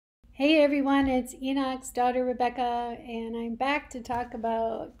Hey everyone, it's Enoch's daughter Rebecca, and I'm back to talk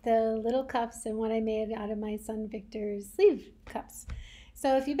about the little cups and what I made out of my son Victor's sleeve cups.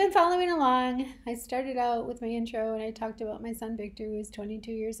 So, if you've been following along, I started out with my intro and I talked about my son Victor, who is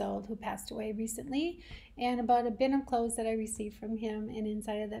 22 years old, who passed away recently, and about a bin of clothes that I received from him. And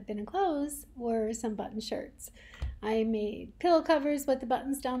inside of that bin of clothes were some button shirts. I made pillow covers with the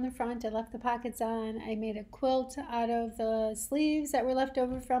buttons down the front. I left the pockets on. I made a quilt out of the sleeves that were left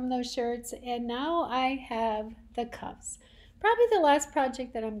over from those shirts. And now I have the cuffs. Probably the last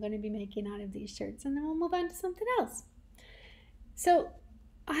project that I'm going to be making out of these shirts. And then we'll move on to something else. So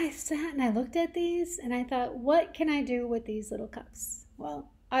I sat and I looked at these and I thought, what can I do with these little cuffs?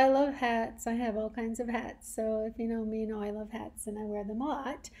 Well, I love hats. I have all kinds of hats. So if you know me, you know I love hats and I wear them a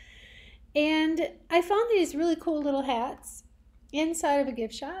lot. And I found these really cool little hats inside of a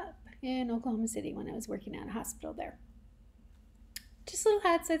gift shop in Oklahoma City when I was working at a hospital there. Just little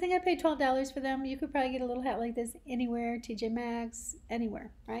hats. I think I paid $12 for them. You could probably get a little hat like this anywhere, TJ Maxx,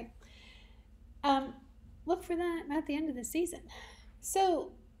 anywhere, right? Look for that at the end of the season.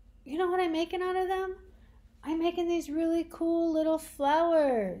 So, you know what I'm making out of them? I'm making these really cool little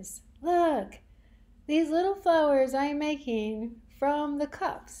flowers. Look, these little flowers I'm making from the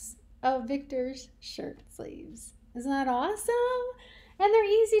cuffs of Victor's shirt sleeves. Isn't that awesome? And they're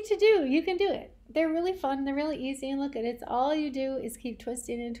easy to do. You can do it. They're really fun. They're really easy. And look at it. It's all you do is keep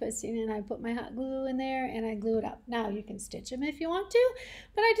twisting and twisting. And I put my hot glue in there and I glue it up. Now you can stitch them if you want to,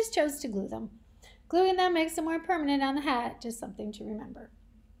 but I just chose to glue them. Gluing them makes them more permanent on the hat. Just something to remember.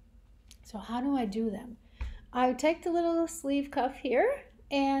 So how do I do them? I take the little sleeve cuff here,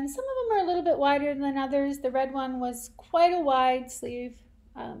 and some of them are a little bit wider than others. The red one was quite a wide sleeve,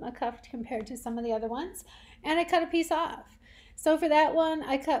 a cuff compared to some of the other ones, and I cut a piece off. So for that one,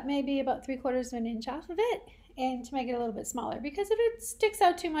 I cut maybe about 3/4 of an inch off of it, and to make it a little bit smaller, because if it sticks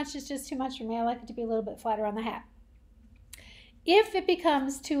out too much, it's just too much for me. I like it to be a little bit flatter on the hat. If it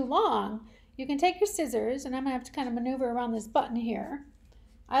becomes too long, you can take your scissors, and I'm gonna have to kind of maneuver around this button here.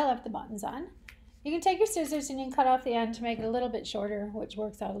 I left the buttons on. You can take your scissors and you can cut off the end to make it a little bit shorter, which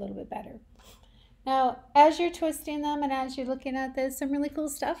works out a little bit better. Now, as you're twisting them and as you're looking at this, some really cool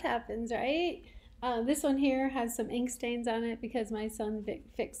stuff happens, right? This one here has some ink stains on it because my son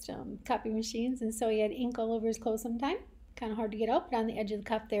fixed copy machines, and so he had ink all over his clothes sometime. Kind of hard to get out, but on the edge of the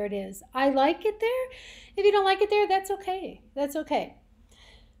cuff, there it is. I like it there. If you don't like it there, that's okay. That's okay.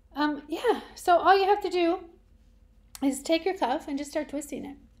 Yeah, so all you have to do is take your cuff and just start twisting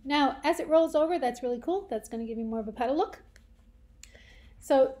it. Now, as it rolls over, that's really cool. That's going to give you more of a pedal look.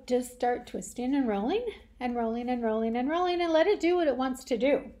 So just start twisting and rolling and rolling and rolling and rolling and let it do what it wants to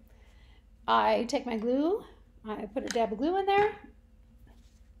do. I take my glue, I put a dab of glue in there,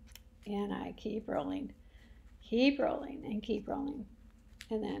 and I keep rolling and keep rolling.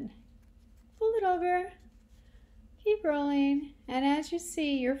 And then fold it over, keep rolling, and as you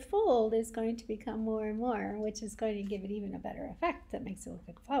see, your fold is going to become more and more, which is going to give it even a better effect that makes it look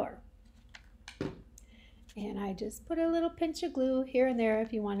like a flower. And I just put a little pinch of glue here and there.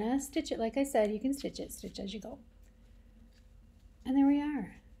 If you want to stitch it, like I said, you can stitch it, stitch as you go. And there we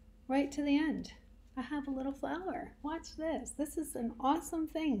are, right to the end. I have a little flower. Watch this. This is an awesome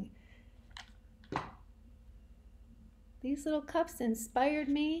thing. These little cups inspired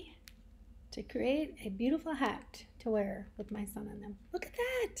me to create a beautiful hat to wear with my son on them. Look at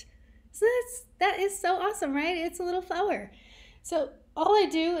that. So that is so awesome, right? It's a little flower. So all I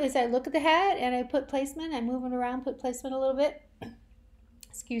do is I look at the hat and I put placement. I move it around, put placement a little bit.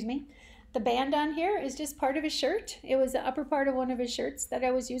 Excuse me. The band on here is just part of his shirt. It was the upper part of one of his shirts that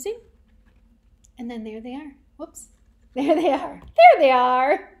I was using. And then there they are. Whoops. There they are. There they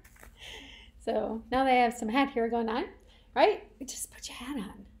are. So now they have some hat hair going on, right? Just put your hat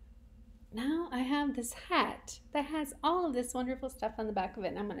on. Now I have this hat that has all of this wonderful stuff on the back of it,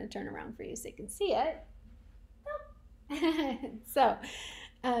 and I'm going to turn around for you so you can see it. So,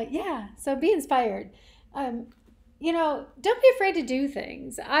 yeah, so be inspired. You know, don't be afraid to do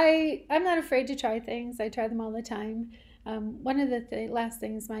things. I'm not afraid to try things. I try them all the time. One of the last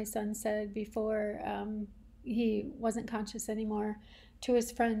things my son said before he wasn't conscious anymore to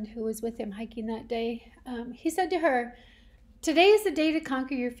his friend who was with him hiking that day, he said to her, "Today is the day to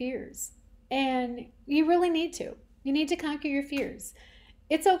conquer your fears." And you really need to. You need to conquer your fears.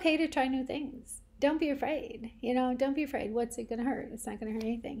 It's okay to try new things. Don't be afraid. You know, don't be afraid. What's it going to hurt? It's not going to hurt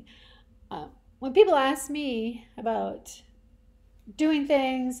anything. When people ask me about doing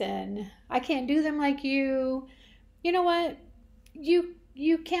things and I can't do them like you know what?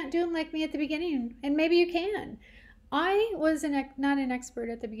 You can't do them like me at the beginning, and maybe you can. I was not an expert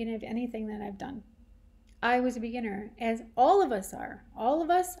at the beginning of anything that I've done. I was a beginner, as all of us are. All of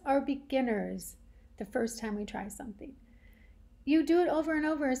us are beginners the first time we try something. You do it over and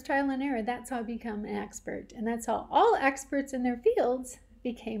over as trial and error. That's how I become an expert. And that's how all experts in their fields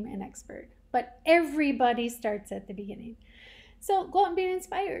became an expert. But everybody starts at the beginning. So go out and be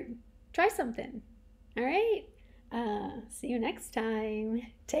inspired. Try something. All right? See you next time.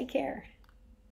 Take care.